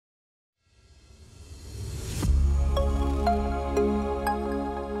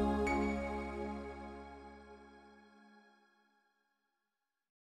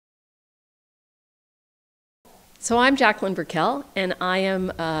So I'm Jacquie Burkell, and I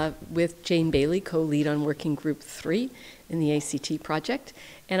am with Jane Bailey, co-lead on Working Group 3 in the ACT project,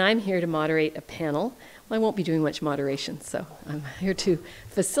 and I'm here to moderate a panel. Well, I won't be doing much moderation, so I'm here to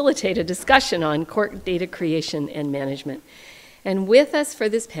facilitate a discussion on court data creation and management. And with us for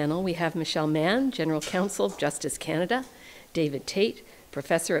this panel, we have Michelle Mann, General Counsel of Justice Canada, David Tait,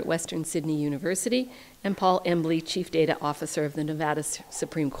 Professor at Western Sydney University, and Paul Embley, Chief Data Officer of the Nevada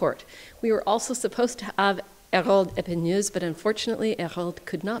Supreme Court. We were also supposed to have Harold Epigneuse, but unfortunately Harold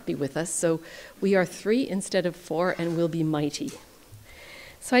could not be with us, so we are 3 instead of 4 and will be mighty.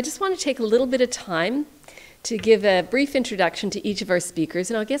 So I just want to take a little bit of time to give a brief introduction to each of our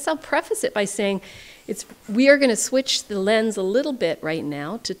speakers, and I guess I'll preface it by saying we are going to switch the lens a little bit right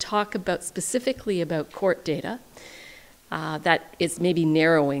now to talk specifically about court data. That is maybe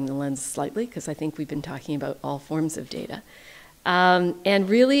narrowing the lens slightly, because I think we've been talking about all forms of data. And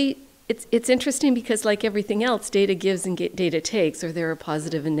really, it's interesting because, like everything else, data gives and data takes, or there are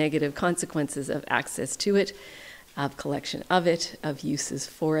positive and negative consequences of access to it, of collection of it, of uses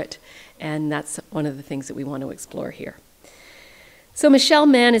for it, and that's one of the things that we want to explore here. So Michelle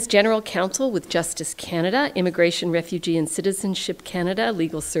Mann is General Counsel with Justice Canada, Immigration, Refugee and Citizenship Canada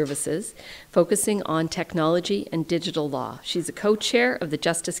Legal Services, focusing on technology and digital law. She's a co-chair of the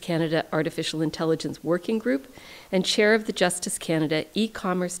Justice Canada Artificial Intelligence Working Group and chair of the Justice Canada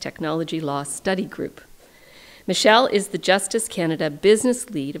E-Commerce Technology Law Study Group. Michelle is the Justice Canada business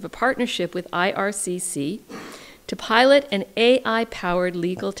lead of a partnership with IRCC to pilot an AI-powered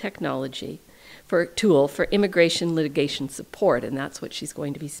legal technology tool for immigration litigation support, and that's what she's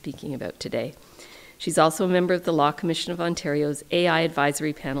going to be speaking about today. She's also a member of the Law Commission of Ontario's AI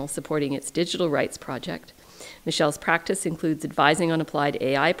Advisory Panel supporting its Digital Rights Project. Michelle's practice includes advising on applied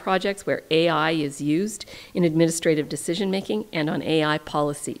AI projects where AI is used in administrative decision-making and on AI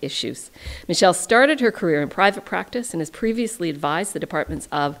policy issues. Michelle started her career in private practice and has previously advised the departments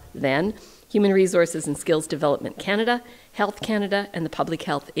of then Human Resources and Skills Development Canada, Health Canada, and the Public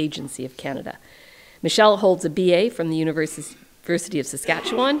Health Agency of Canada. Michelle holds a BA from the University of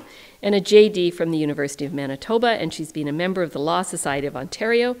Saskatchewan and a JD from the University of Manitoba, and she's been a member of the Law Society of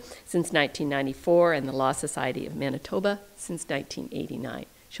Ontario since 1994 and the Law Society of Manitoba since 1989.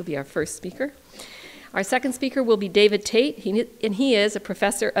 She'll be our first speaker. Our second speaker will be David Tait, and he is a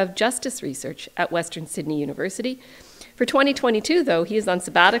professor of justice research at Western Sydney University. For 2022, though, he is on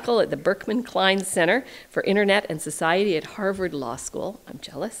sabbatical at the Berkman Klein Center for Internet and Society at Harvard Law School. I'm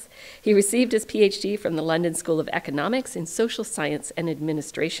jealous. He received his PhD from the London School of Economics in Social Science and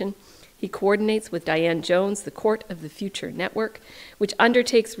Administration. He coordinates with Diane Jones the Court of the Future Network, which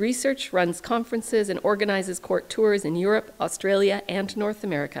undertakes research, runs conferences, and organizes court tours in Europe, Australia, and North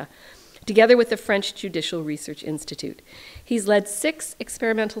America, together with the French Judicial Research Institute. He's led 6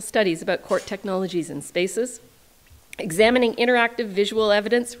 experimental studies about court technologies and spaces, examining interactive visual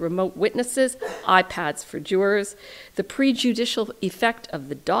evidence, remote witnesses, iPads for jurors, the prejudicial effect of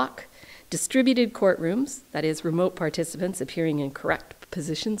the dock, distributed courtrooms, that is, remote participants appearing in correct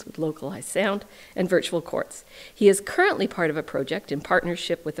positions with localized sound, and virtual courts. He is currently part of a project in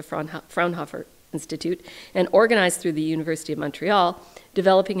partnership with the Fraunhofer Institute and organized through the University of Montreal,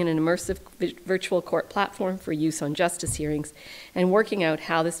 developing an immersive virtual court platform for use on justice hearings and working out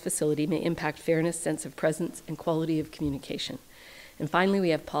how this facility may impact fairness, sense of presence, and quality of communication. And finally,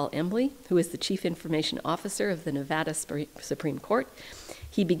 we have Paul Embley, who is the Chief Information Officer of the Nevada Supreme Court.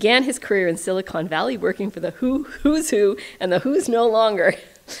 He began his career in Silicon Valley working for the who's who and the who's no longer.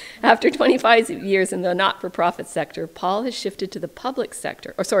 After 25 years in the not-for-profit sector, Paul has shifted to the public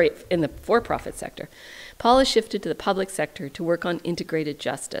sector, in the for-profit sector. Paul has shifted to the public sector to work on integrated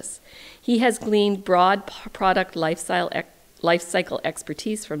justice. He has gleaned broad product life cycle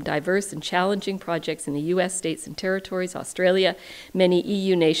expertise from diverse and challenging projects in the US, states and territories, Australia, many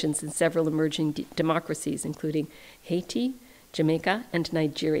EU nations, and several emerging democracies, including Haiti, Jamaica, and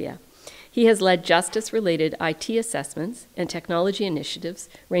Nigeria. He has led justice-related IT assessments and technology initiatives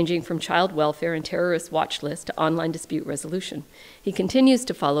ranging from child welfare and terrorist watch list to online dispute resolution. He continues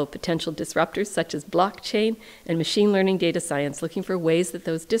to follow potential disruptors such as blockchain and machine learning data science, looking for ways that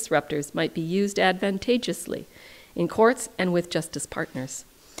those disruptors might be used advantageously in courts and with justice partners.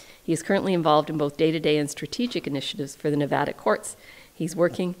 He is currently involved in both day-to-day and strategic initiatives for the Nevada courts. He's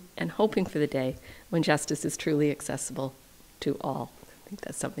working and hoping for the day when justice is truly accessible to all. I think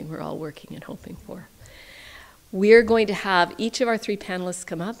that's something we're all working and hoping for. We're going to have each of our 3 panelists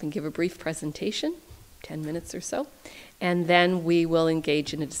come up and give a brief presentation, 10 minutes or so, and then we will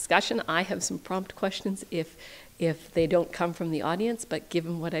engage in a discussion. I have some prompt questions if they don't come from the audience, but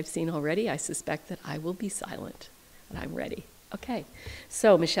given what I've seen already, I suspect that I will be silent, and I'm ready. Okay,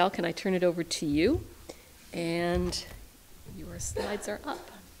 so Michelle, can I turn it over to you? And your slides are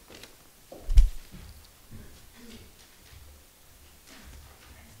up.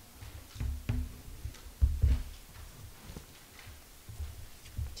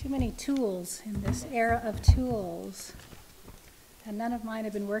 Too many tools in this era of tools, and none of mine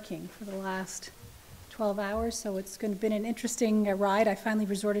have been working for the last 12 hours, so it's been an interesting ride. I finally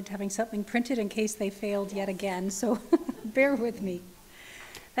resorted to having something printed in case they failed yet again, so bear with me.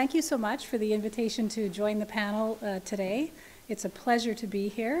 Thank you so much for the invitation to join the panel today. It's a pleasure to be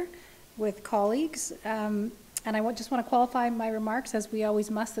here with colleagues. And I just want to qualify my remarks, as we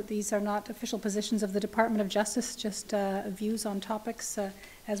always must, that these are not official positions of the Department of Justice, just views on topics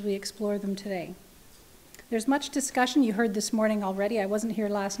as we explore them today. There's much discussion you heard this morning already. I wasn't here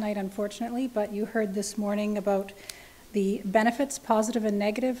last night, unfortunately, but you heard this morning about the benefits, positive and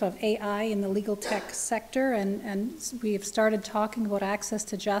negative, of AI in the legal tech sector, and we have started talking about access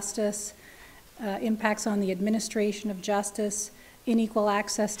to justice, impacts on the administration of justice, unequal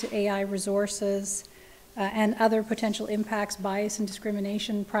access to AI resources, and other potential impacts, bias and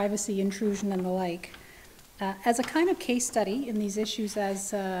discrimination, privacy intrusion, and the like. As a kind of case study in these issues,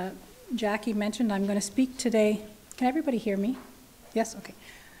 as Jackie mentioned, I'm going to speak today. Can everybody hear me? Yes? Okay.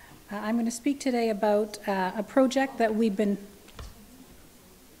 I'm going to speak today about a project that we've been...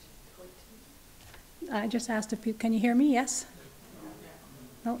 I just asked if you... Can you hear me? Yes?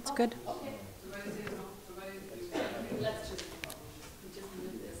 No, it's good.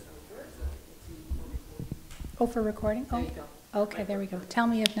 Oh, for recording? Oh, okay, there we go. Tell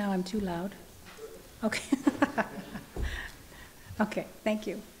me if now I'm too loud. Okay. Okay, thank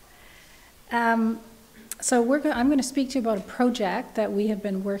you. So I'm going to speak to you about a project that we have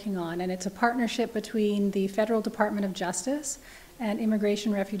been working on, and it's a partnership between the Federal Department of Justice and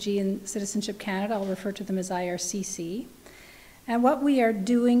Immigration, Refugee and Citizenship Canada. I'll refer to them as IRCC. And what we are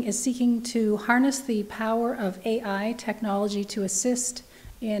doing is seeking to harness the power of AI technology to assist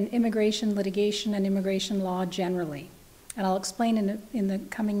in immigration litigation and immigration law generally. And I'll explain in the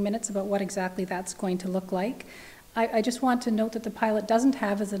coming minutes about what exactly that's going to look like. I just want to note that the pilot doesn't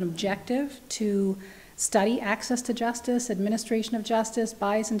have as an objective to study access to justice, administration of justice,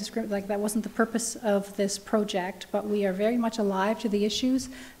 bias and discrimination. Like, that wasn't the purpose of this project, but we are very much alive to the issues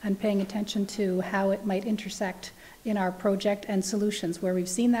and paying attention to how it might intersect in our project and solutions, where we've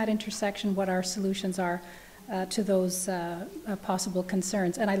seen that intersection, what our solutions are to those possible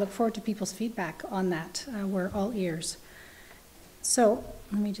concerns. And I look forward to people's feedback on that. We're all ears. So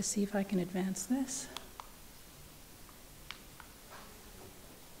let me just see if I can advance this.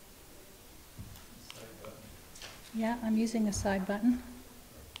 Yeah, I'm using the side button.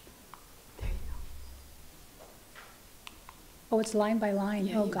 There you go. Oh, it's line by line.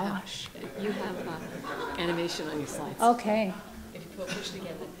 Yeah, oh, gosh. You have animation on your slides. Okay. If you push it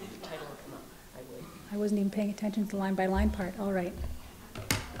again, the title will come up. I would. I wasn't even paying attention to the line by line part. All right.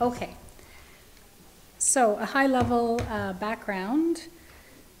 Okay. So a high-level background.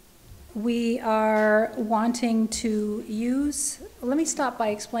 We are wanting to use, let me stop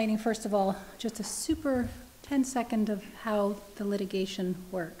by explaining, first of all, just a super 10-second of how the litigation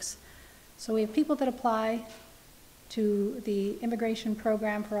works. So we have people that apply to the immigration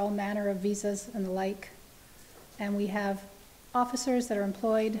program for all manner of visas and the like, and we have officers that are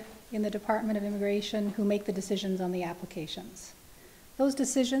employed in the Department of Immigration who make the decisions on the applications. Those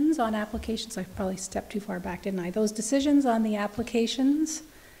decisions on applications, I probably stepped too far back, didn't I? Those decisions on the applications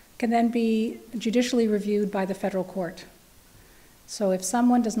can then be judicially reviewed by the federal court. So if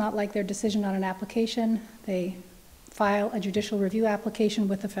someone does not like their decision on an application, they file a judicial review application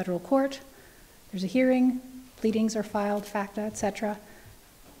with the federal court. There's a hearing, pleadings are filed, FACTA, etc.,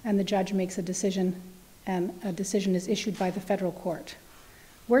 and the judge makes a decision, and a decision is issued by the federal court.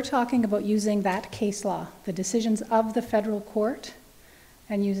 We're talking about using that case law, the decisions of the federal court,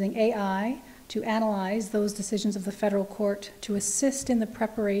 and using AI to analyze those decisions of the federal court to assist in the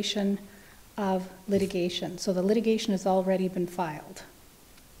preparation of litigation. So the litigation has already been filed.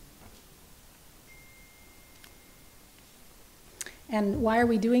 And why are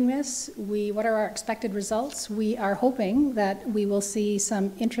we doing this? What are our expected results? We are hoping that we will see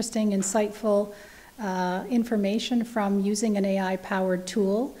some interesting, insightful information from using an AI-powered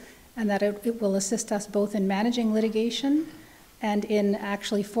tool, and that it will assist us both in managing litigation and in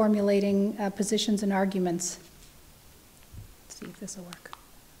actually formulating positions and arguments. Let's see if this will work.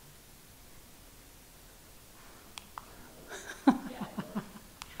 There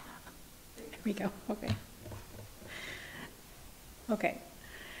we go, okay. Okay.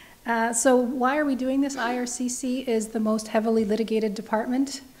 So why are we doing this? IRCC is the most heavily litigated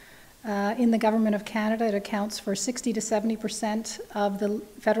department in the Government of Canada. It accounts for 60 to 70% of the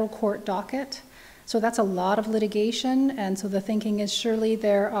federal court docket. So that's a lot of litigation, and so the thinking is surely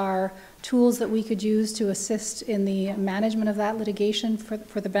there are tools that we could use to assist in the management of that litigation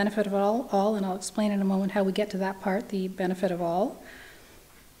for the benefit of all, and I'll explain in a moment how we get to that part, the benefit of all.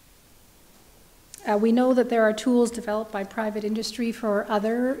 We know that there are tools developed by private industry for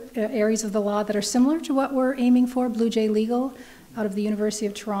other areas of the law that are similar to what we're aiming for. Blue Jay Legal out of the University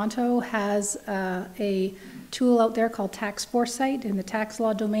of Toronto has a tool out there called Tax Foresight. In the tax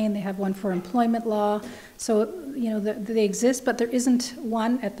law domain, they have one for employment law. So, you know, they exist, but there isn't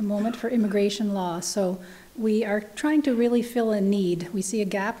one at the moment for immigration law. So we are trying to really fill a need. We see a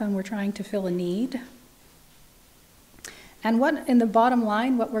gap and we're trying to fill a need. And what, in the bottom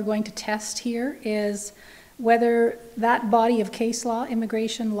line, what we're going to test here is whether that body of case law,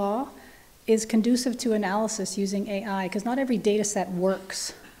 immigration law, is conducive to analysis using AI, because not every data set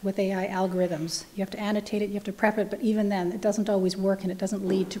works with AI algorithms. You have to annotate it, you have to prep it, but even then, it doesn't always work and it doesn't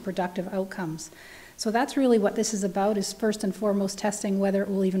lead to productive outcomes. So that's really what this is about, is first and foremost testing whether it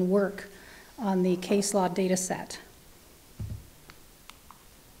will even work on the case law data set.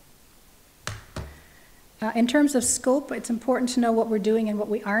 In terms of scope, it's important to know what we're doing and what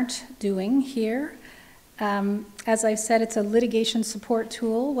we aren't doing here. As I said, it's a litigation support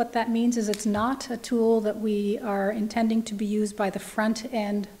tool. What that means is it's not a tool that we are intending to be used by the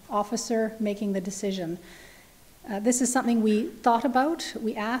front-end officer making the decision. This is something we thought about.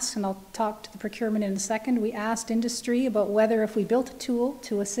 We asked, and I'll talk to the procurement in a second, we asked industry about whether if we built a tool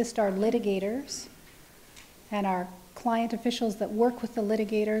to assist our litigators and our client officials that work with the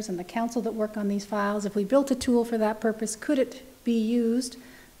litigators and the counsel that work on these files, if we built a tool for that purpose, could it be used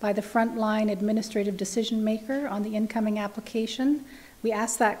by the frontline administrative decision maker on the incoming application? We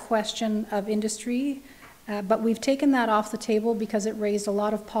asked that question of industry, but we've taken that off the table because it raised a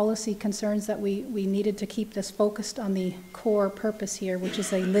lot of policy concerns that we needed to keep this focused on the core purpose here, which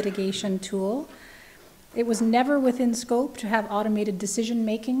is a litigation tool. It was never within scope to have automated decision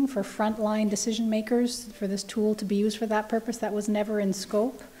making for frontline decision makers for this tool to be used for that purpose. That was never in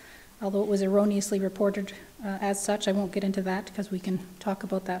scope, although it was erroneously reported as such. I won't get into that because we can talk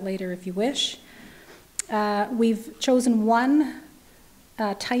about that later if you wish. We've chosen one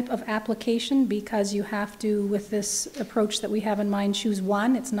type of application because you have to, with this approach that we have in mind, choose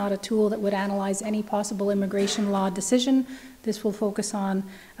one. It's not a tool that would analyze any possible immigration law decision. This will focus on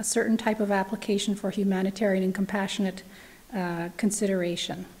a certain type of application for humanitarian and compassionate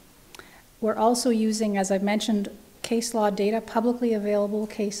consideration. We're also using, as I've mentioned, case law data, publicly available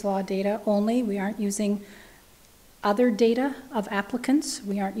case law data only. We aren't using other data of applicants.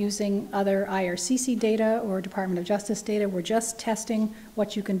 We aren't using other IRCC data or Department of Justice data. We're just testing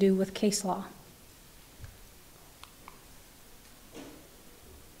what you can do with case law.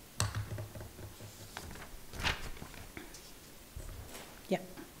 Yep.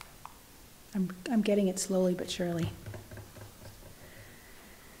 I'm getting it slowly but surely.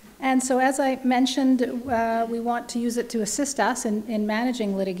 And so, as I mentioned, we want to use it to assist us in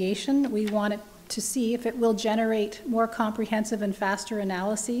managing litigation. We want it to see if it will generate more comprehensive and faster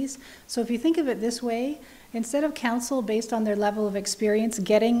analyses. So if you think of it this way, instead of counsel, based on their level of experience,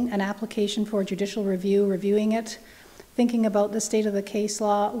 getting an application for judicial review, reviewing it, thinking about the state of the case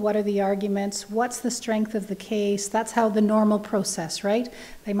law, what are the arguments, what's the strength of the case, that's how the normal process, right?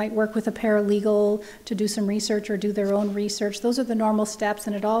 They might work with a paralegal to do some research or do their own research. Those are the normal steps,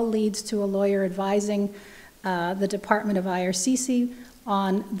 and it all leads to a lawyer advising the Department of IRCC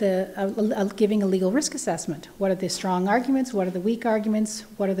on giving a legal risk assessment. What are the strong arguments? What are the weak arguments?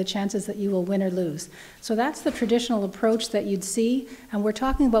 What are the chances that you will win or lose? So that's the traditional approach that you'd see, and we're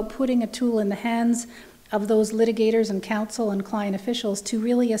talking about putting a tool in the hands of those litigators and counsel and client officials to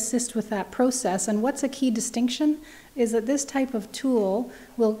really assist with that process. And what's a key distinction is that this type of tool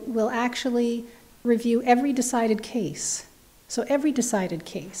will actually review every decided case. So every decided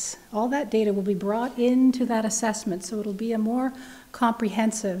case, all that data will be brought into that assessment, so it'll be a more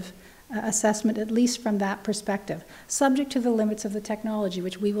comprehensive assessment, at least from that perspective, subject to the limits of the technology,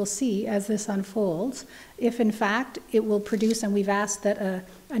 which we will see as this unfolds, if in fact it will produce, and we've asked that a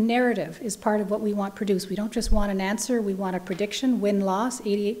narrative is part of what we want produced. We don't just want an answer, we want a prediction, win-loss,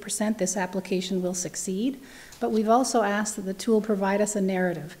 88% this application will succeed, but we've also asked that the tool provide us a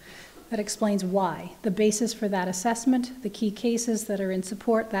narrative that explains why, the basis for that assessment, the key cases that are in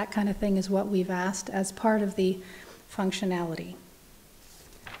support, that kind of thing is what we've asked as part of the functionality.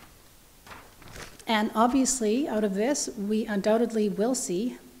 And obviously, out of this, we undoubtedly will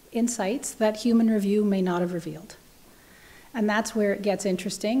see insights that human review may not have revealed. And that's where it gets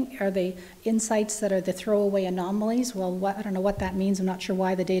interesting. Are they insights that are the throwaway anomalies? Well, I don't know what that means. I'm not sure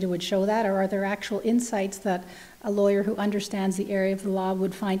why the data would show that. Or are there actual insights that a lawyer who understands the area of the law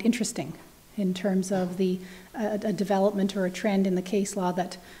would find interesting in terms of a development or a trend in the case law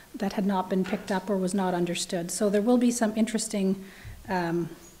that had not been picked up or was not understood. So there will be some interesting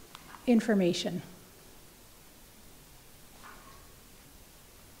information.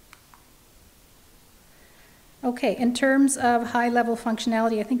 Okay, in terms of high-level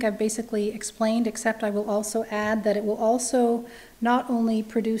functionality, I think I've basically explained, except I will also add that it will also not only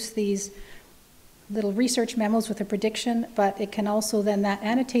produce these little research memos with a prediction, but it can also then, that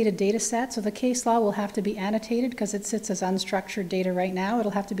annotated data set, so the case law will have to be annotated because it sits as unstructured data right now.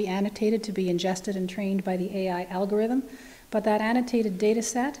 It'll have to be annotated to be ingested and trained by the AI algorithm, but that annotated data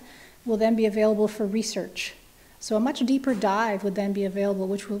set will then be available for research. So a much deeper dive would then be available,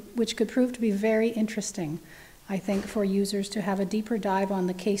 which could prove to be very interesting, I think, for users to have a deeper dive on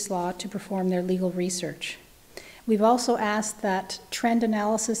the case law to perform their legal research. We've also asked that trend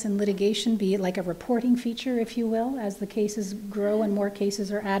analysis in litigation be like a reporting feature, if you will, as the cases grow and more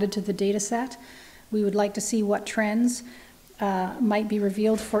cases are added to the data set. We would like to see what trends might be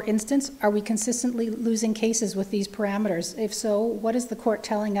revealed. For instance, are we consistently losing cases with these parameters? If so, what is the court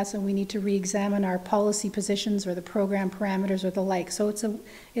telling us, and we need to re-examine our policy positions or the program parameters or the like. So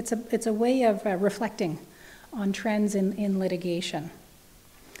it's a way of reflecting on trends in litigation.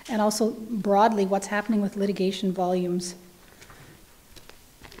 And also broadly what's happening with litigation volumes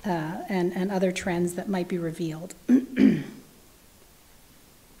and other trends that might be revealed.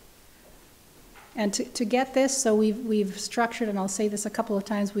 And to get this, so we've structured, and I'll say this a couple of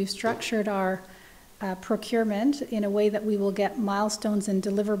times, we've structured our procurement in a way that we will get milestones and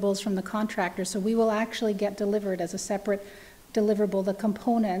deliverables from the contractor. So we will actually get delivered as a separate deliverable the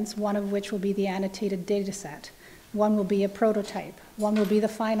components, one of which will be the annotated data set. One will be a prototype. One will be the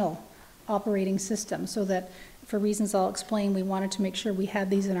final operating system, so that for reasons I'll explain, we wanted to make sure we had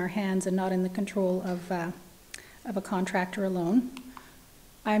these in our hands and not in the control of a contractor alone.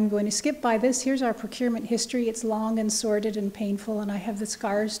 I'm going to skip by this. Here's our procurement history. It's long and sordid and painful, and I have the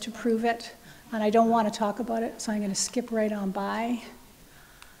scars to prove it, and I don't want to talk about it, so I'm going to skip right on by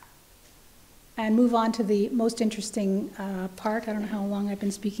and move on to the most interesting part. I don't know how long I've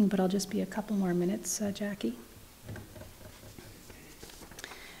been speaking, but I'll just be a couple more minutes, Jackie.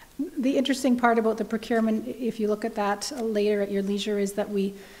 The interesting part about the procurement, if you look at that later at your leisure, is that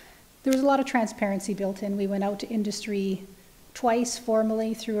there was a lot of transparency built in. We went out to industry twice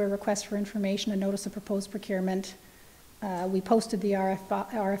formally through a request for information, a notice of proposed procurement. We posted the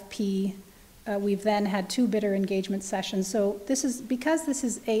RFP. We've then had 2 bidder engagement sessions. So because this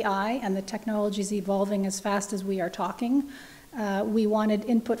is AI and the technology is evolving as fast as we are talking, we wanted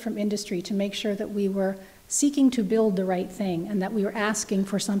input from industry to make sure that we were seeking to build the right thing and that we were asking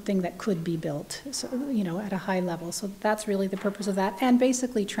for something that could be built, so, you know, at a high level. So that's really the purpose of that, and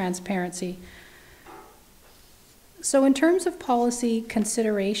basically transparency. So in terms of policy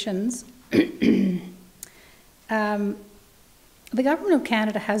considerations, the Government of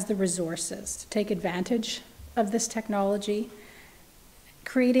Canada has the resources to take advantage of this technology,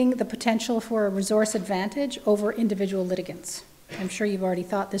 creating the potential for a resource advantage over individual litigants. I'm sure you've already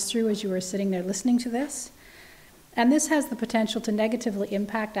thought this through as you were sitting there listening to this. And this has the potential to negatively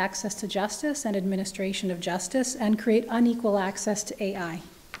impact access to justice and administration of justice and create unequal access to AI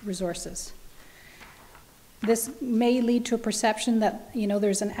resources. This may lead to a perception that, you know,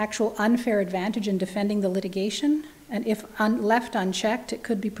 there's an actual unfair advantage in defending the litigation, and if left unchecked, it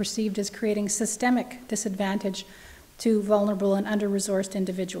could be perceived as creating systemic disadvantage to vulnerable and under-resourced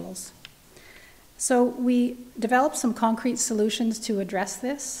individuals. So we developed some concrete solutions to address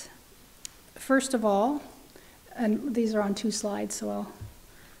this. First of all, and these are on 2 slides, so I'll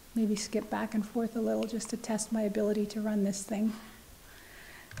maybe skip back and forth a little just to test my ability to run this thing.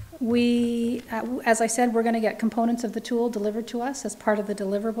 We, as I said, we're going to get components of the tool delivered to us as part of the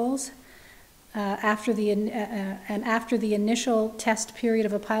deliverables. After the initial test period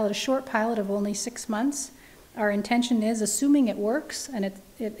of a pilot, a short pilot of only 6 months, our intention is, assuming it works and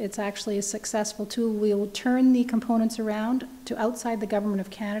it's actually a successful tool, we will turn the components around to outside the Government of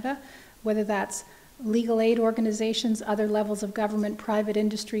Canada, whether that's legal aid organizations, other levels of government, private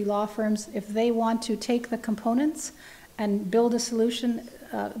industry, law firms. If they want to take the components and build a solution,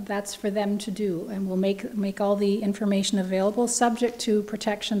 that's for them to do, and we'll make all the information available subject to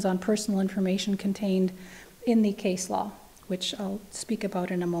protections on personal information contained in the case law, which I'll speak about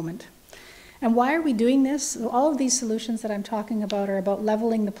in a moment. And why are we doing this? All of these solutions that I'm talking about are about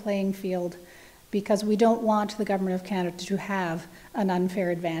leveling the playing field, because we don't want the Government of Canada to have an unfair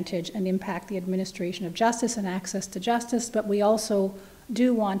advantage and impact the administration of justice and access to justice, but we also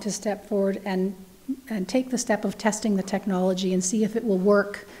do want to step forward and take the step of testing the technology and see if it will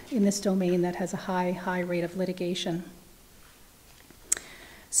work in this domain that has a high rate of litigation.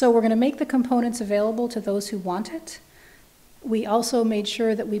 So we're going to make the components available to those who want it. We also made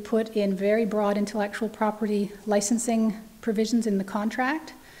sure that we put in very broad intellectual property licensing provisions in the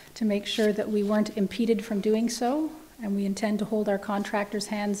contract to make sure that we weren't impeded from doing so, and we intend to hold our contractors'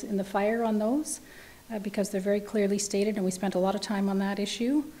 hands in the fire on those because they're very clearly stated, and we spent a lot of time on that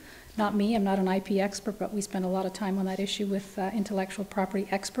issue. Not me, I'm not an IP expert, but we spent a lot of time on that issue with intellectual property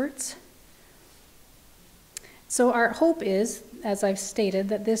experts. So our hope is, as I've stated,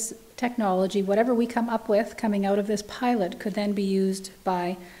 that this technology, whatever we come up with coming out of this pilot, could then be used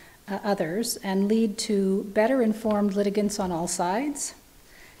by others and lead to better informed litigants on all sides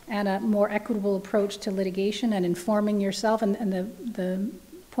and a more equitable approach to litigation and informing yourself. And the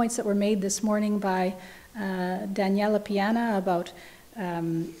points that were made this morning by Daniela Piana about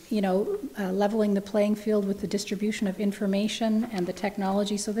leveling the playing field with the distribution of information and the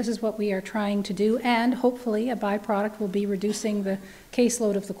technology. So this is what we are trying to do, and hopefully a byproduct will be reducing the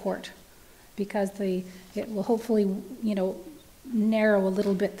caseload of the court, because it will hopefully, narrow a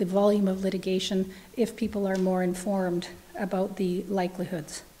little bit the volume of litigation if people are more informed about the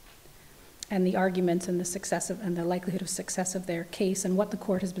likelihoods and the arguments and the likelihood of success of their case and what the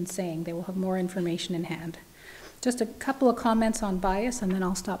court has been saying. They will have more information in hand. Just a couple of comments on bias, and then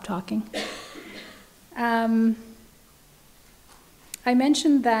I'll stop talking. I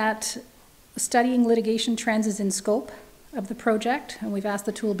mentioned that studying litigation trends is in scope of the project, and we've asked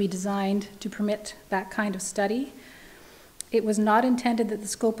the tool be designed to permit that kind of study. It was not intended that the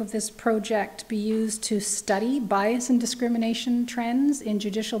scope of this project be used to study bias and discrimination trends in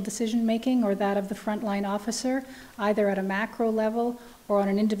judicial decision-making or that of the frontline officer, either at a macro level or on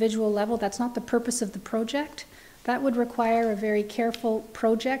an individual level. That's not the purpose of the project. That would require a very careful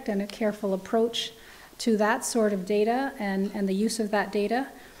project and a careful approach to that sort of data and the use of that data.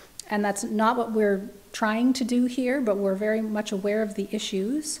 And that's not what we're trying to do here, but we're very much aware of the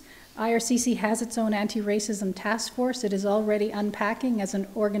issues. IRCC has its own anti-racism task force. It is already unpacking as an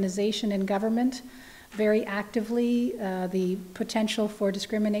organization in government very actively the potential for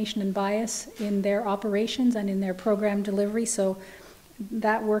discrimination and bias in their operations and in their program delivery. So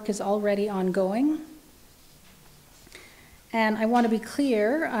that work is already ongoing. And I want to be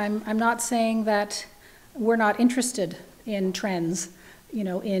clear, I'm not saying that we're not interested in trends,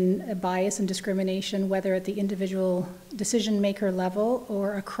 in bias and discrimination, whether at the individual decision maker level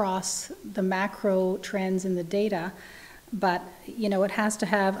or across the macro trends in the data. But, it has to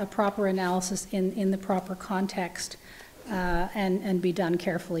have a proper analysis in the proper context and be done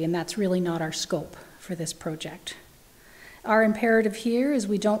carefully, and that's really not our scope for this project. Our imperative here is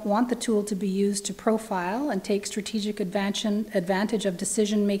we don't want the tool to be used to profile and take strategic advantage of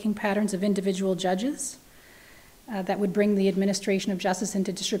decision-making patterns of individual judges. That would bring the administration of justice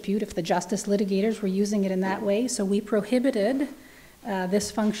into disrepute if the justice litigators were using it in that way. So we prohibited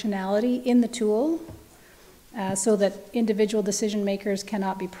this functionality in the tool so that individual decision makers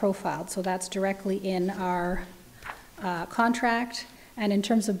cannot be profiled. So that's directly in our contract. And in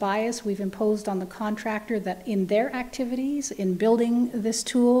terms of bias, we've imposed on the contractor that in their activities, in building this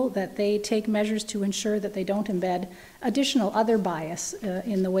tool, that they take measures to ensure that they don't embed additional other bias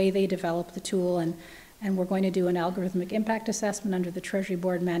in the way they develop the tool. And we're going to do an algorithmic impact assessment under the Treasury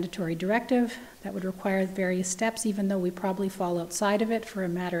Board mandatory directive. That would require various steps, even though we probably fall outside of it for a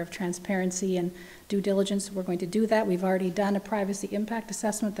matter of transparency and due diligence. We're going to do that. We've already done a privacy impact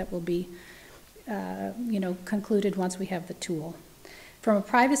assessment that will be concluded once we have the tool. From a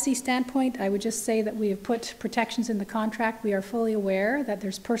privacy standpoint, I would just say that we have put protections in the contract. We are fully aware that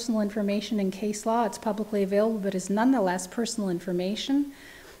there's personal information in case law. It's publicly available, but is nonetheless personal information.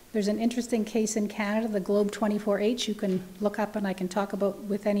 There's an interesting case in Canada, the Globe 24H, you can look up and I can talk about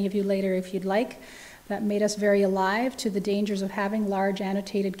with any of you later if you'd like, that made us very alive to the dangers of having large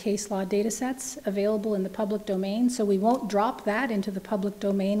annotated case law data sets available in the public domain. So we won't drop that into the public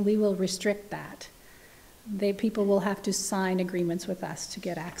domain, we will restrict that. People will have to sign agreements with us to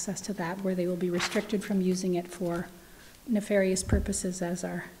get access to that, where they will be restricted from using it for nefarious purposes, as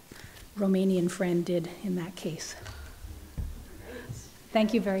our Romanian friend did in that case. Great.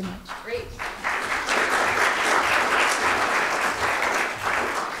 Thank you very much. Great.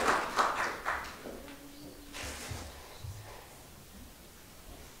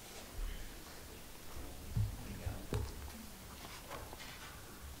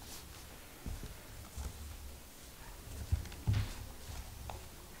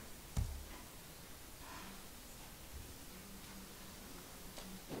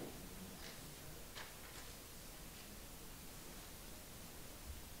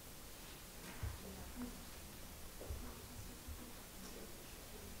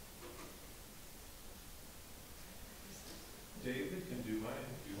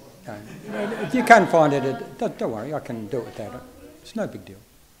 If you can't find it, don't worry, I can do it without it. It's no big deal.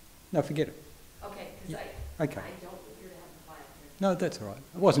 No, forget it. Okay, because Okay. I don't appear to have the file here. No, that's all right.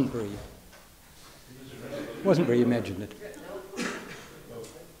 It wasn't very imaginative.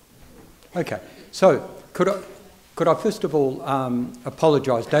 Okay, so could I first of all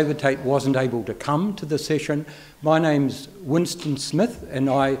apologise? David Tait wasn't able to come to the session. My name's Winston Smith and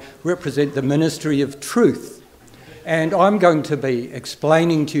I represent the Ministry of Truth. And I'm going to be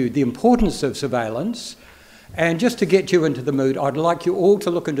explaining to you the importance of surveillance. And just to get you into the mood, I'd like you all to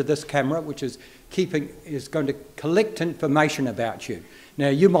look into this camera, which is going to collect information about you. Now,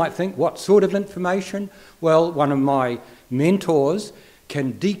 you might think, what sort of information? Well, one of my mentors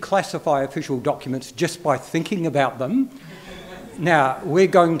can declassify official documents just by thinking about them. Now, we're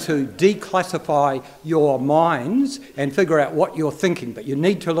going to declassify your minds and figure out what you're thinking, but you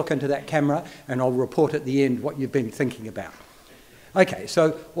need to look into that camera and I'll report at the end what you've been thinking about. Okay,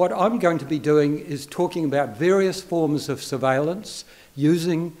 so what I'm going to be doing is talking about various forms of surveillance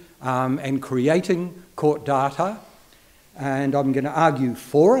using and creating court data, and I'm going to argue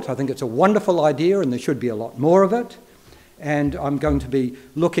for it. I think it's a wonderful idea and there should be a lot more of it. And I'm going to be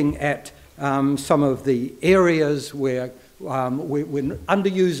looking at some of the areas where we're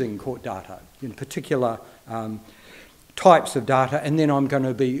underusing court data, in particular types of data, and then I'm going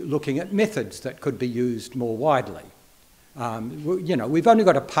to be looking at methods that could be used more widely. You know, we've only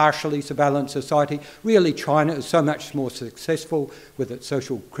got a partially surveillance society. Really, China is so much more successful with its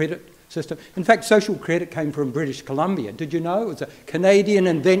social credit system. In fact, social credit came from British Columbia. Did you know? It was a Canadian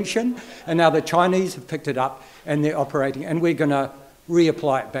invention, and now the Chinese have picked it up and they're operating, and we're going to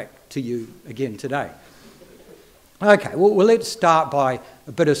reapply it back to you again today. Okay, well, let's start by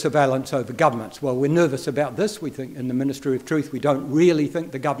a bit of surveillance over governments. Well, we're nervous about this. We think in the Ministry of Truth we don't really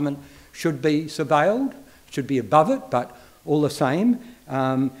think the government should be surveilled, should be above it, but all the same.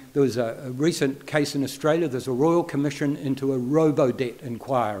 There was a recent case in Australia. There's a Royal Commission into a robo-debt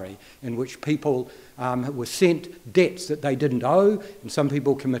inquiry in which people were sent debts that they didn't owe, and some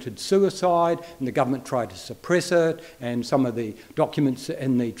people committed suicide, and the government tried to suppress it, and some of the documents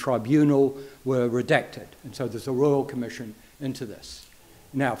in the tribunal were redacted. And so there's a Royal Commission into this.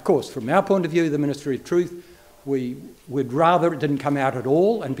 Now, of course, from our point of view, the Ministry of Truth, we'd rather it didn't come out at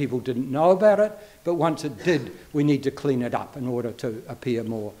all and people didn't know about it, but once it did, we need to clean it up in order to appear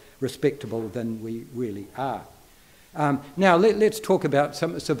more respectable than we really are. Now, let's talk about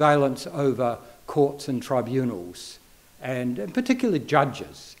some surveillance over courts and tribunals, and particularly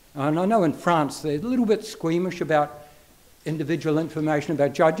judges. And I know in France they're a little bit squeamish about individual information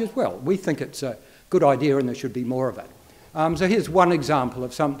about judges. Well, we think it's a good idea and there should be more of it. So here's one example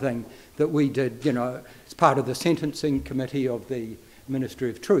of something that we did, you know, as part of the sentencing committee of the Ministry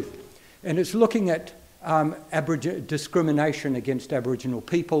of Truth. And it's looking at discrimination against Aboriginal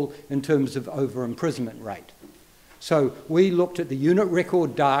people in terms of over-imprisonment rate. So we looked at the unit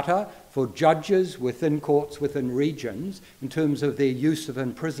record data for judges within courts, within regions, in terms of their use of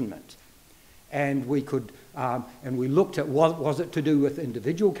imprisonment. And we could, and we looked at what was it to do with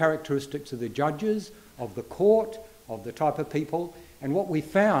individual characteristics of the judges, of the court, of the type of people. And what we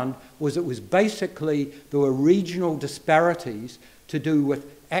found was it was basically there were regional disparities to do with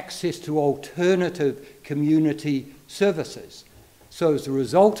access to alternative community services. So as a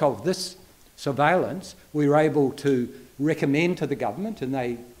result of this surveillance, we were able to recommend to the government, and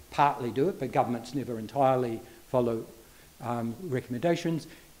they partly do it, but governments never entirely follow recommendations.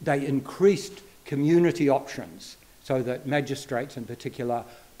 They increased community options so that magistrates in particular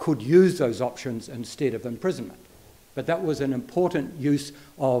could use those options instead of imprisonment. But that was an important use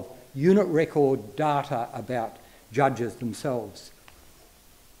of unit record data about judges themselves.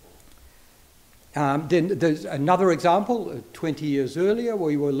 Then there's another example, 20 years earlier,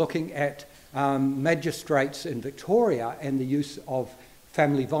 we were looking at magistrates in Victoria and the use of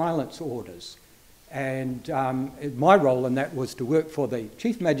family violence orders. And my role in that was to work for the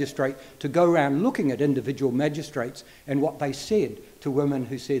Chief Magistrate to go around looking at individual magistrates and what they said to women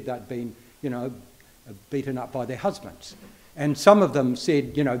who said they'd been, you know, beaten up by their husbands. And some of them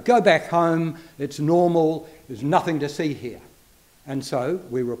said, you know, go back home, it's normal, there's nothing to see here. And so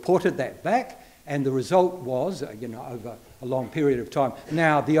we reported that back, and the result was, you know, over a long period of time,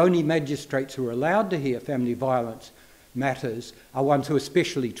 now the only magistrates who are allowed to hear family violence matters are ones who are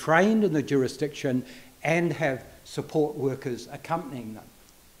specially trained in the jurisdiction and have support workers accompanying them.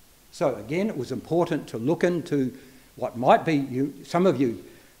 So again, it was important to look into what might be, some of you,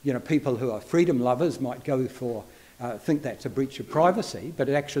 you know, people who are freedom lovers might go for, think that's a breach of privacy, but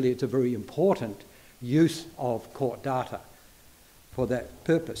actually it's a very important use of court data for that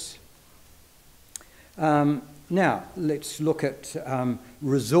purpose. Now, let's look at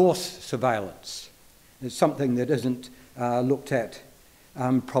resource surveillance. It's something that isn't looked at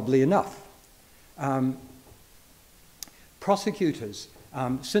probably enough. Prosecutors,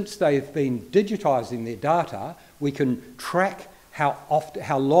 since they've been digitising their data, we can track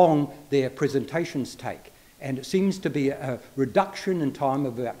how long their presentations take. And it seems to be a reduction in time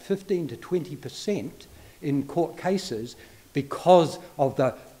of about 15 to 20% in court cases because of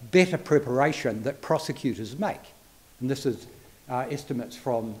the better preparation that prosecutors make. And this is estimates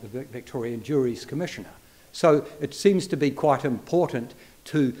from the Victorian Juries Commissioner. So it seems to be quite important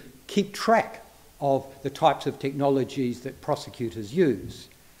to keep track of the types of technologies that prosecutors use.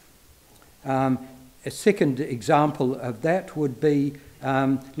 A second example of that would be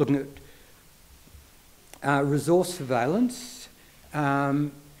looking at resource surveillance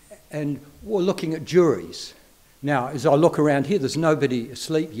and we're looking at juries. Now, as I look around here, there's nobody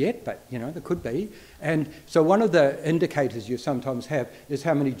asleep yet, but, you know, there could be. And so one of the indicators you sometimes have is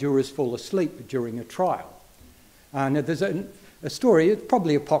how many jurors fall asleep during a trial. Now, there's a story, it's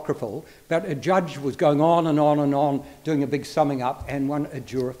probably apocryphal, but a judge was going on and on and on, doing a big summing up, and a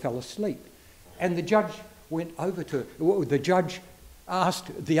juror fell asleep. And the judge went over to the judge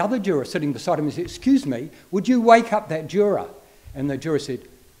asked the other juror sitting beside him, he said, "Excuse me, would you wake up that juror?" And the juror said,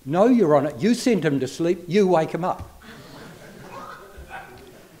 "No, Your Honour, you sent him to sleep, you wake him up."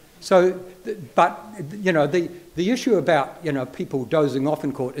 So, but, you know, the issue about, you know, people dozing off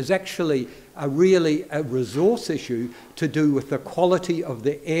in court is actually really a resource issue to do with the quality of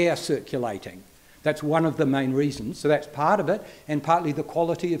the air circulating. That's one of the main reasons. So that's part of it, and partly the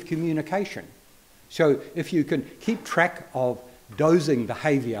quality of communication. So if you can keep track of dozing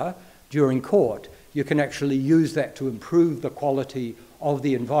behaviour during court, you can actually use that to improve the quality of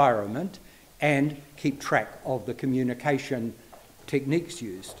the environment and keep track of the communication techniques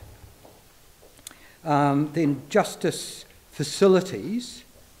used. Then justice facilities.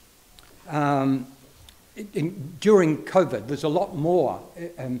 During COVID, there's a lot more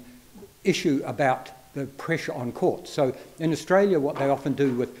issue about the pressure on courts. So in Australia, what they often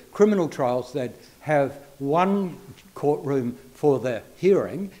do with criminal trials, they'd have one courtroom for the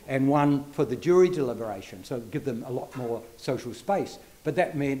hearing and one for the jury deliberation, so give them a lot more social space. But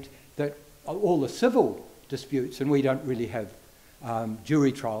that meant that all the civil disputes, and we don't really have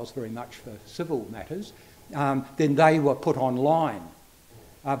jury trials very much for civil matters, then they were put online.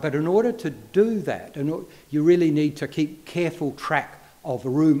 But in order to do that, you really need to keep careful track of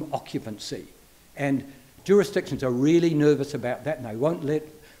room occupancy. And jurisdictions are really nervous about that, and they won't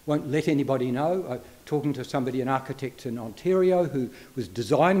let anybody know. Talking to somebody, an architect in Ontario, who was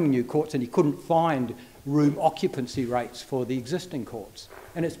designing new courts, and he couldn't find room occupancy rates for the existing courts.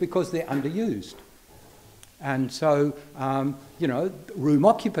 And it's because they're underused. And so, you know, room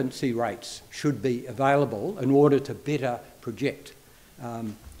occupancy rates should be available in order to better project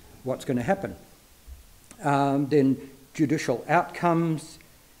what's going to happen. Then judicial outcomes.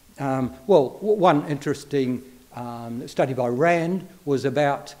 Well, one interesting study by Rand was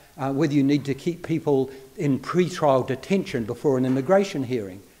about whether you need to keep people in pre-trial detention before an immigration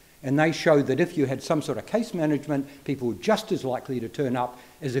hearing. And they showed that if you had some sort of case management, people were just as likely to turn up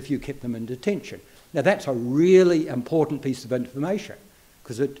as if you kept them in detention. Now, that's a really important piece of information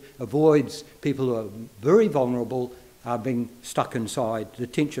because it avoids people who are very vulnerable being stuck inside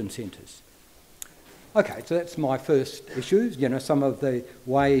detention centres. Okay, so that's my first issue, you know, some of the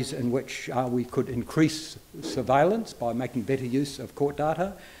ways in which we could increase surveillance by making better use of court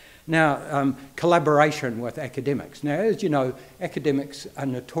data. Now, collaboration with academics. Now, as you know, academics are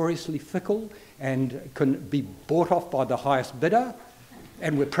notoriously fickle and can be bought off by the highest bidder,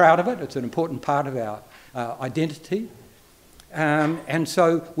 and we're proud of it. It's an important part of our identity. And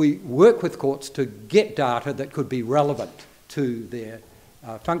so we work with courts to get data that could be relevant to their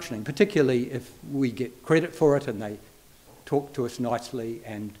functioning, particularly if we get credit for it and they talk to us nicely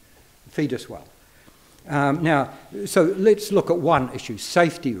and feed us well. Now, so let's look at one issue,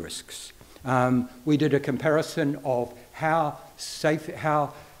 safety risks. We did a comparison of how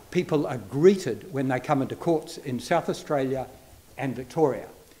people are greeted when they come into courts in South Australia and Victoria.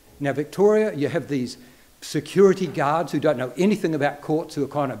 Now, Victoria, you have these security guards who don't know anything about courts, who are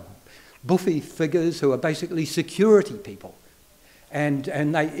kind of buffy figures who are basically security people. And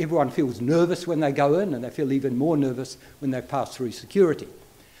everyone feels nervous when they go in, and they feel even more nervous when they pass through security.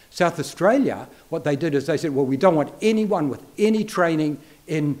 South Australia, what they did is they said, well, we don't want anyone with any training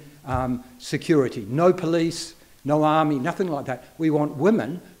in security. No police, no army, nothing like that. We want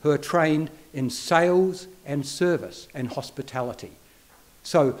women who are trained in sales and service and hospitality.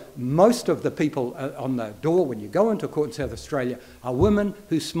 So most of the people on the door when you go into court in South Australia are women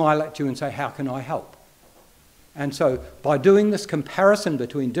who smile at you and say, how can I help? And so by doing this comparison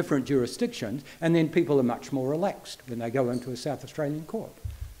between different jurisdictions, and then people are much more relaxed when they go into a South Australian court.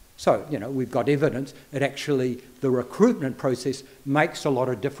 So, you know, we've got evidence that actually the recruitment process makes a lot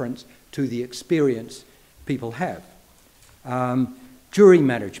of difference to the experience people have. Jury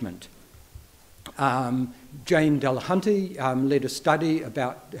management. Jane Delahunty led a study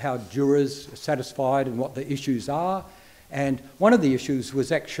about how jurors are satisfied and what the issues are. And one of the issues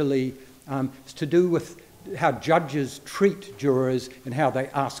was actually to do with how judges treat jurors and how they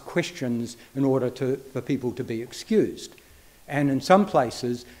ask questions in order for people to be excused. And in some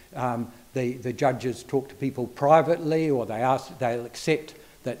places, the judges talk to people privately, or they'll accept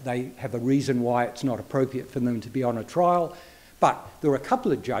that they have a reason why it's not appropriate for them to be on a trial. But there were a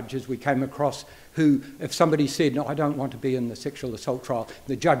couple of judges we came across who, if somebody said, no, I don't want to be in the sexual assault trial,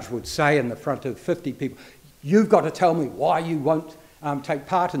 the judge would say in the front of 50 people, you've got to tell me why you won't take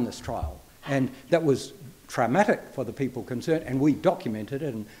part in this trial. And that was traumatic for the people concerned, and we documented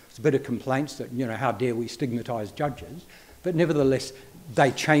it, and there's a bit of complaints that, you know, how dare we stigmatise judges. But nevertheless, they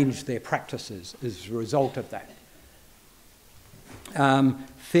changed their practices as a result of that.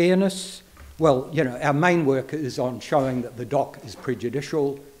 Fairness. Well, you know, our main work is on showing that the doc is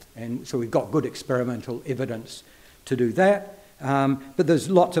prejudicial, and so we've got good experimental evidence to do that. But there's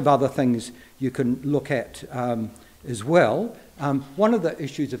lots of other things you can look at as well. One of the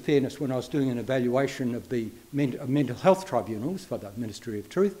issues of fairness when I was doing an evaluation of the mental health tribunals for the Ministry of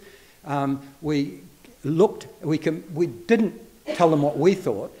Truth, we didn't tell them what we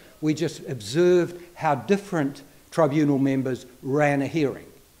thought, we just observed how different tribunal members ran a hearing.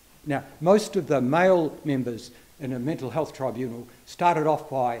 Now, most of the male members in a mental health tribunal started off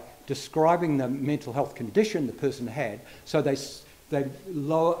by describing the mental health condition the person had, so they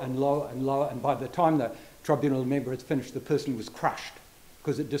lower and lower and lower, and by the time the tribunal member had finished, the person was crushed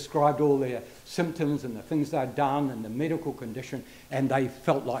because it described all their symptoms and the things they'd done and the medical condition, and they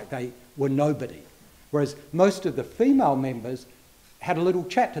felt like they were nobody. Whereas most of the female members had a little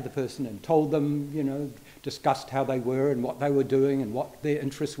chat to the person and told them, you know, discussed how they were and what they were doing and what their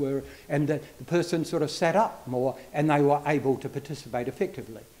interests were, and the person sort of sat up more and they were able to participate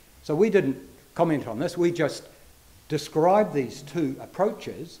effectively. So we didn't comment on this, we just described these two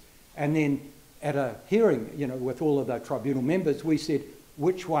approaches, and then at a hearing, you know, with all of the tribunal members, we said,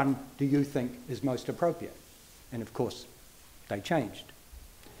 which one do you think is most appropriate? And of course, they changed.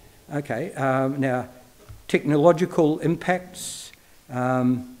 Okay, now, technological impacts.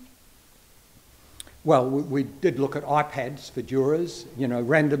 Well, we did look at iPads for jurors, you know,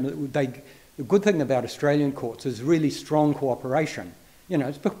 randomly. The good thing about Australian courts is really strong cooperation. You know,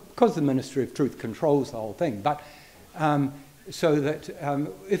 it's because the Ministry of Truth controls the whole thing. But so that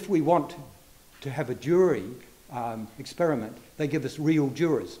if we want to have a jury experiment, they give us real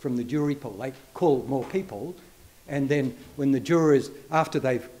jurors from the jury pool. They call more people, and then when the jurors, after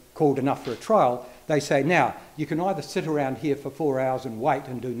they've called enough for a trial, they say, now, you can either sit around here for 4 hours and wait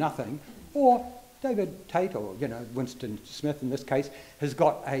and do nothing, or David Tait, or, you know, Winston Smith in this case, has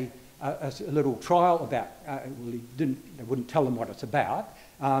got a little trial about, well, they wouldn't tell them what it's about.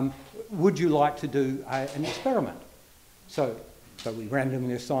 Would you like to do an experiment? So we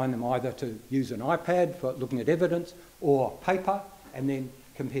randomly assign them either to use an iPad for looking at evidence or paper, and then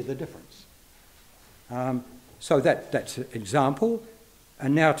compare the difference. So that's an example.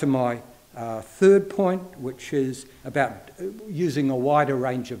 And now to my third point, which is about using a wider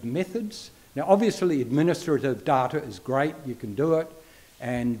range of methods. Now, obviously, administrative data is great, you can do it,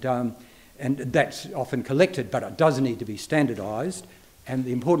 and that's often collected, but it does need to be standardised, and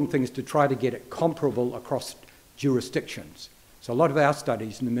the important thing is to try to get it comparable across jurisdictions. So a lot of our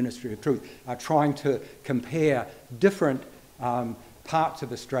studies in the Ministry of Truth are trying to compare different parts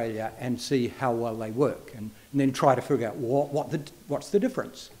of Australia and see how well they work, and then try to figure out what's the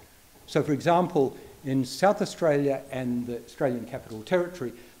difference. So, for example, in South Australia and the Australian Capital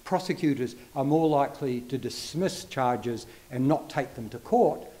Territory, prosecutors are more likely to dismiss charges and not take them to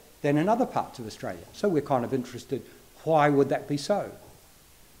court than in other parts of Australia. So we're kind of interested, why would that be so?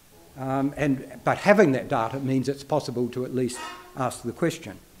 But having that data means it's possible to at least ask the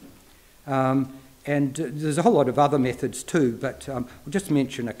question. And there's a whole lot of other methods too, but I'll just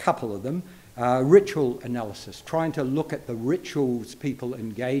mention a couple of them. Ritual analysis, trying to look at the rituals people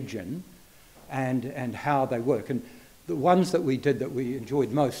engage in and how they work. And the ones that we did that we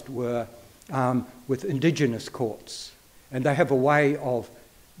enjoyed most were with Indigenous courts. And they have a way of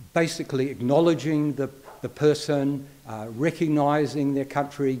basically acknowledging the person, recognising their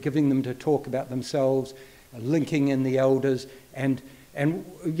country, giving them to talk about themselves, linking in the elders. And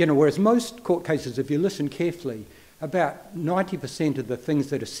you know, whereas most court cases, if you listen carefully, about 90% of the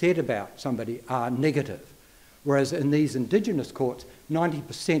things that are said about somebody are negative. whereas in these Indigenous courts,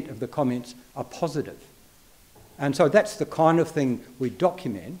 90% of the comments are positive. And so that's the kind of thing we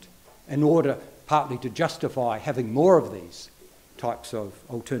document in order partly to justify having more of these types of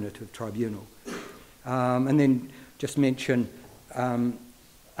alternative tribunal. And then just mention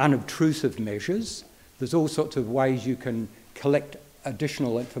unobtrusive measures. There's all sorts of ways you can collect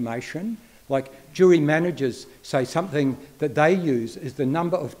additional information. Like jury managers say something that they use is the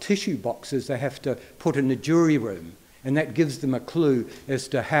number of tissue boxes they have to put in the jury room, and that gives them a clue as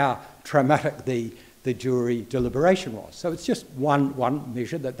to how traumatic the jury deliberation was. So it's just one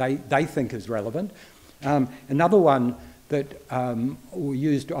measure that they think is relevant. Another one that we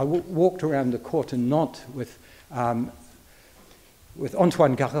used, I walked around the court in Nantes with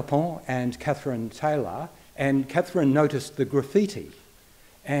Antoine Garapon and Catherine Taylor, and Catherine noticed the graffiti.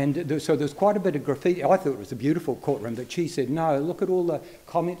 And so there's quite a bit of graffiti. I thought it was a beautiful courtroom, but she said, no, look at all the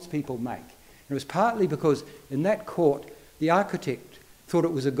comments people make. And it was partly because in that court, the architect thought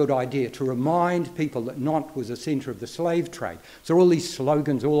it was a good idea to remind people that Nantes was a centre of the slave trade. So all these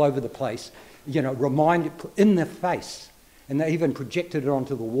slogans all over the place, you know, remind in their face. And they even projected it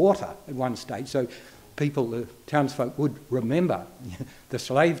onto the water at one stage, so people, the townsfolk, would remember the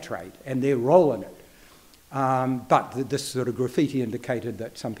slave trade and their role in it. But this sort of graffiti indicated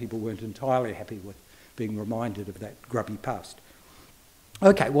that some people weren't entirely happy with being reminded of that grubby past.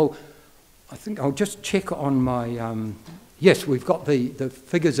 Okay, well, I think I'll just check on my... yes, we've got the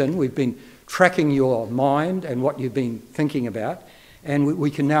figures in. We've been tracking your mind and what you've been thinking about, and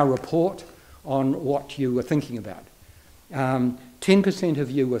we can now report on what you were thinking about. 10% of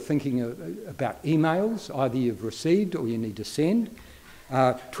you were thinking about emails, either you've received or you need to send.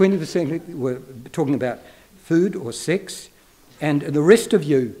 20% were talking about food or sex. And the rest of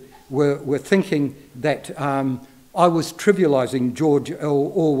you were thinking that I was trivialising George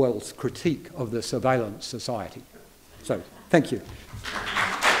Orwell's critique of the surveillance society. So, thank you.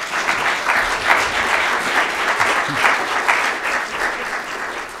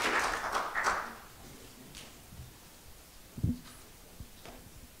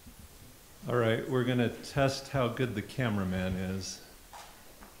 All right, we're going to test how good the cameraman is,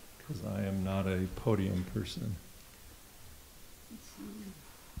 because I am not a podium person.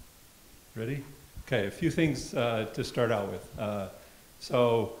 Ready? Okay, a few things to start out with.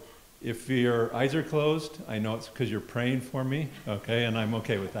 So if your eyes are closed, I know it's because you're praying for me, okay, and I'm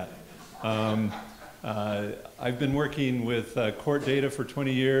okay with that. I've been working with court data for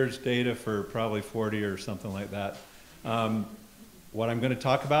 20 years, data for probably 40 or something like that. What I'm going to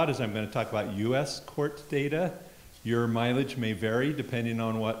talk about is I'm going to talk about U.S. court data. Your mileage may vary depending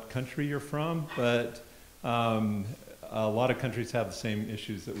on what country you're from, but a lot of countries have the same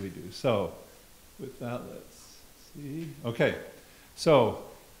issues that we do. So with that, let's see. Okay, so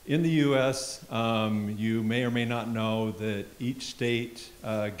in the U.S., you may or may not know that each state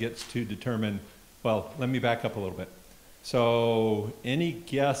gets to determine, well, let me back up a little bit. So any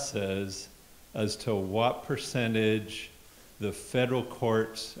guesses as to what percentage the federal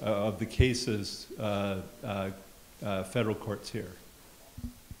courts, of the cases, federal courts here?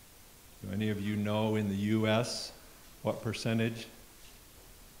 Do any of you know in the U.S. what percentage?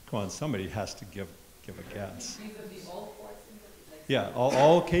 Come on, somebody has to give a guess. Yeah,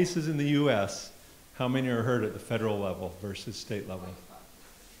 all cases in the U.S., how many are heard at the federal level versus state level?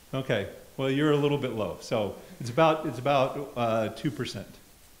 Okay, well, you're a little bit low. So it's about 2%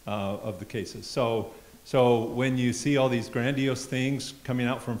 of the cases. So when you see all these grandiose things coming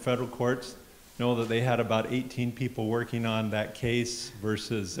out from federal courts, know that they had about 18 people working on that case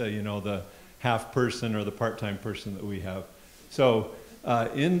versus you know, the half person or the part-time person that we have. So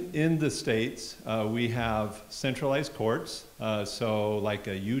in the states, we have centralized courts. So like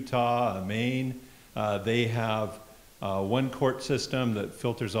a Utah, a Maine, they have one court system that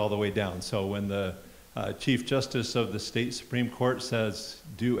filters all the way down. So when the Chief Justice of the state Supreme Court says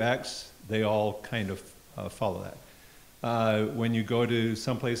do X, they all kind of follow that. When you go to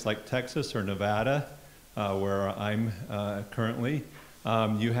someplace like Texas or Nevada, where I'm currently,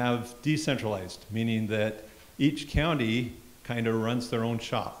 you have decentralized, meaning that each county kind of runs their own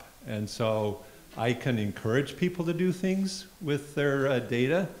shop. And so I can encourage people to do things with their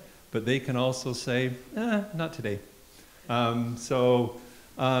data, but they can also say, not today.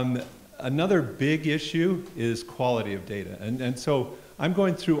 Another big issue is quality of data. And so I'm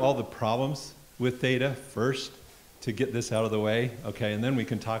going through all the problems with data first to get this out of the way, okay, and then we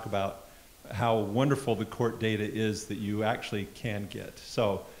can talk about how wonderful the court data is that you actually can get.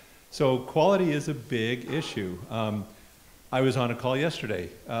 So quality is a big issue. I was on a call yesterday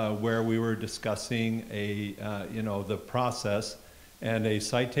where we were discussing the process, and a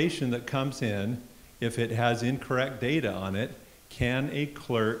citation that comes in if it has incorrect data on it, can a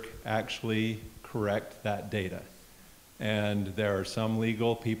clerk actually correct that data? And there are some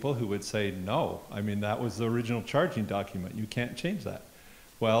legal people who would say, no, I mean, that was the original charging document. You can't change that.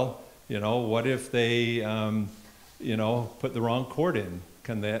 Well, you know, what if they, you know, put the wrong cord in?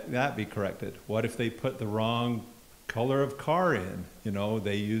 Can that be corrected? What if they put the wrong color of car in? You know,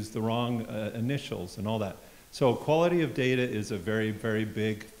 they use the wrong initials and all that. So quality of data is a very, very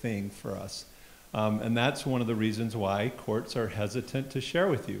big thing for us. And that's one of the reasons why courts are hesitant to share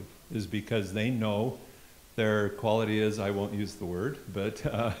with you, is because they know their quality is, I won't use the word, but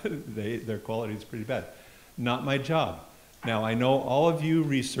their quality is pretty bad. Not my job. Now, I know all of you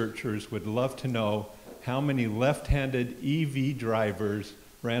researchers would love to know how many left-handed EV drivers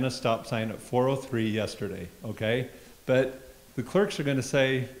ran a stop sign at 403 yesterday, okay? But the clerks are going to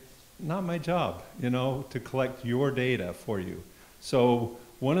say, not my job, you know, to collect your data for you. So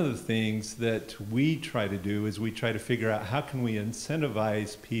one of the things that we try to do is we try to figure out how can we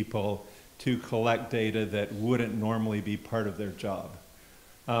incentivize people to collect data that wouldn't normally be part of their job.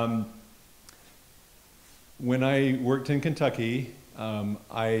 When I worked in Kentucky,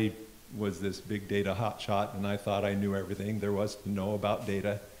 I was this big data hotshot, and I thought I knew everything there was to know about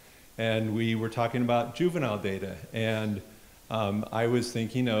data. And we were talking about juvenile data, and I was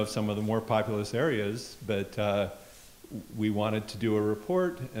thinking of some of the more populous areas, but we wanted to do a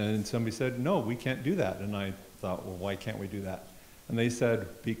report, and somebody said, no, we can't do that. And I thought, well, why can't we do that? And they said,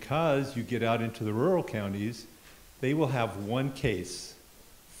 because you get out into the rural counties, they will have one case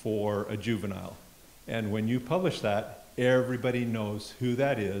for a juvenile. And when you publish that, everybody knows who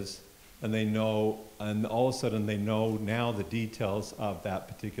that is, and they know, and all of a sudden they know now the details of that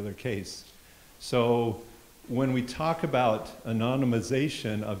particular case. So when we talk about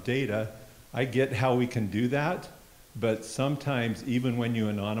anonymization of data, I get how we can do that, but sometimes even when you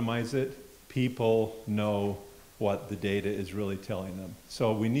anonymize it, people know what the data is really telling them.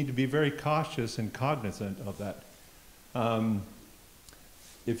 So we need to be very cautious and cognizant of that.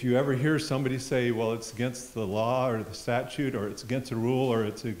 If you ever hear somebody say, well, it's against the law or the statute, or it's against a rule, or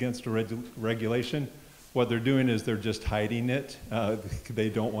it's against a regulation, what they're doing is they're just hiding it. They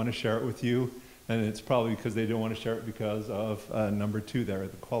don't want to share it with you, and it's probably because they don't want to share it because of number 2 there,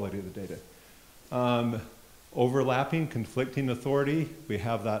 the quality of the data. Overlapping, conflicting authority, we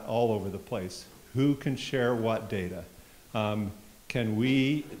have that all over the place. Who can share what data? Can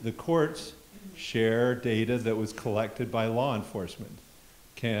we, the courts, share data that was collected by law enforcement?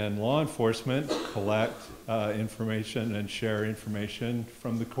 Can law enforcement collect information and share information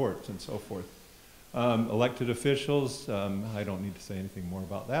from the courts and so forth? Elected officials, I don't need to say anything more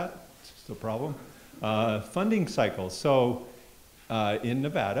about that. It's just a problem. Funding cycles. So in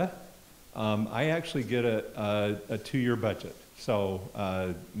Nevada, I actually get a 2-year budget. So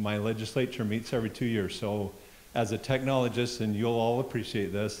my legislature meets every 2 years. So as a technologist, and you'll all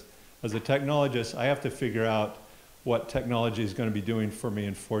appreciate this, as a technologist, I have to figure out what technology is going to be doing for me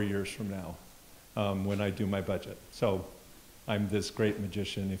in 4 years from now when I do my budget. So I'm this great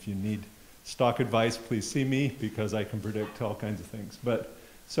magician. If you need stock advice, please see me, because I can predict all kinds of things. But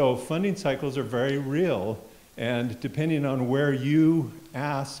so funding cycles are very real, and depending on where you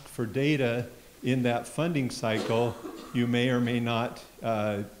ask for data in that funding cycle, you may or may not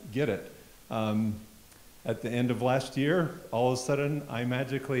get it. At the end of last year, all of a sudden, I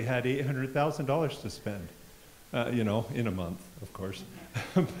magically had $800,000 to spend. You know, in a month, of course.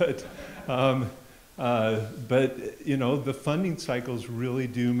 but you know, the funding cycles really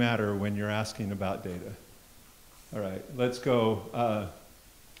do matter when you're asking about data. All right, let's go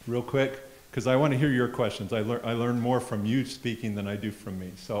real quick, because I want to hear your questions. I learn more from you speaking than I do from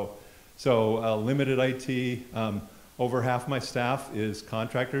me. So limited IT, over half my staff is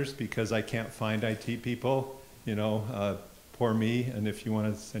contractors because I can't find IT people. You know, poor me, and if you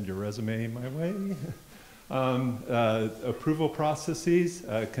want to send your resume my way. Approval processes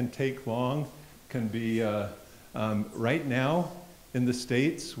can take long, can be, right now in the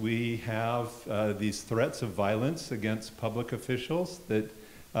States, we have these threats of violence against public officials that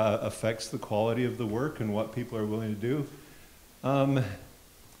affects the quality of the work and what people are willing to do.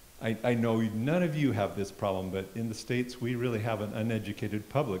 I know none of you have this problem, but in the States, we really have an uneducated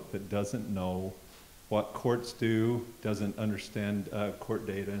public that doesn't know what courts do, doesn't understand court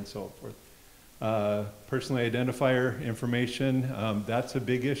data and so forth. Personally identifier information, that's a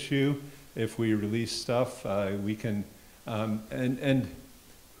big issue. If we release stuff, we can, and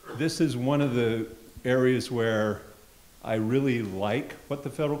this is one of the areas where I really like what the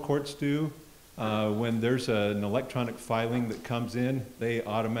federal courts do. When there's an electronic filing that comes in, they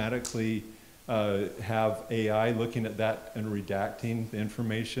automatically have AI looking at that and redacting the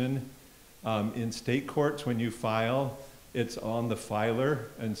information. In state courts, when you file, it's on the filer,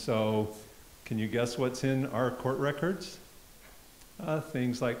 and so can you guess what's in our court records?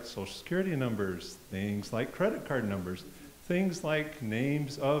 Things like social security numbers, things like credit card numbers, things like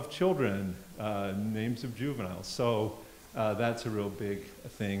names of children, names of juveniles. So that's a real big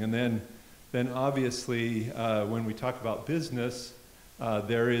thing. And then obviously, when we talk about business,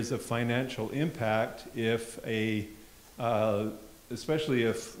 there is a financial impact if especially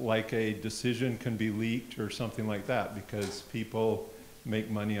if like a decision can be leaked or something like that, because people make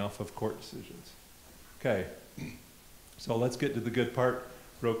money off of court decisions. Okay, so let's get to the good part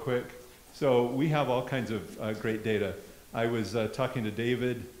real quick. So we have all kinds of great data. I was talking to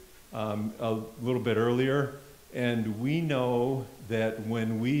David a little bit earlier, and we know that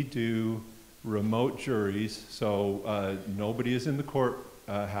when we do remote juries, so nobody is in the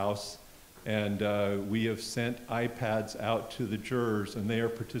courthouse, and we have sent iPads out to the jurors and they are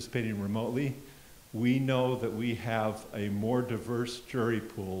participating remotely, we know that we have a more diverse jury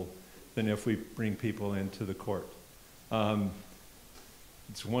pool than if we bring people into the court.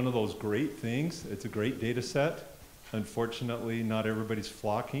 It's one of those great things. It's a great data set. Unfortunately, not everybody's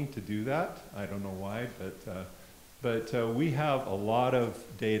flocking to do that. I don't know why, but we have a lot of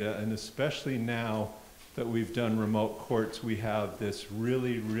data, and especially now that we've done remote courts, we have this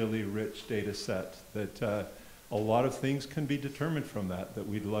really, really rich data set that a lot of things can be determined from that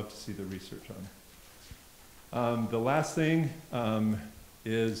we'd love to see the research on. The last thing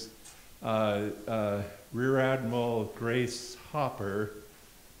is Rear Admiral Grace Hopper.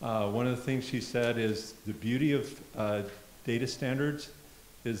 One of the things she said is the beauty of data standards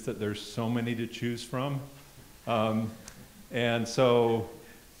is that there's so many to choose from. And so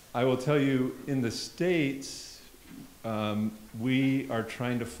I will tell you, in the States, we are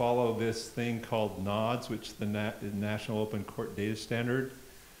trying to follow this thing called NODS, which is the National Open Court Data Standard.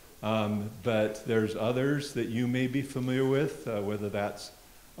 But there's others that you may be familiar with, whether that's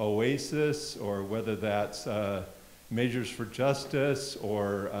OASIS or whether that's Measures for Justice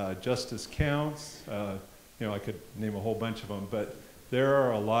or Justice Counts. You know, I could name a whole bunch of them, but there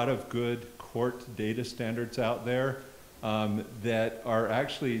are a lot of good court data standards out there that are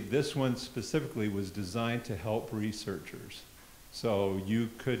actually, this one specifically was designed to help researchers. So you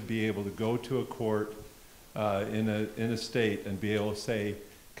could be able to go to a court in a state and be able to say,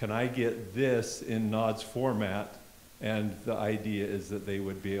 can I get this in NODS format? And the idea is that they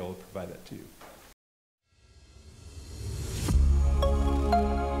would be able to provide that to you.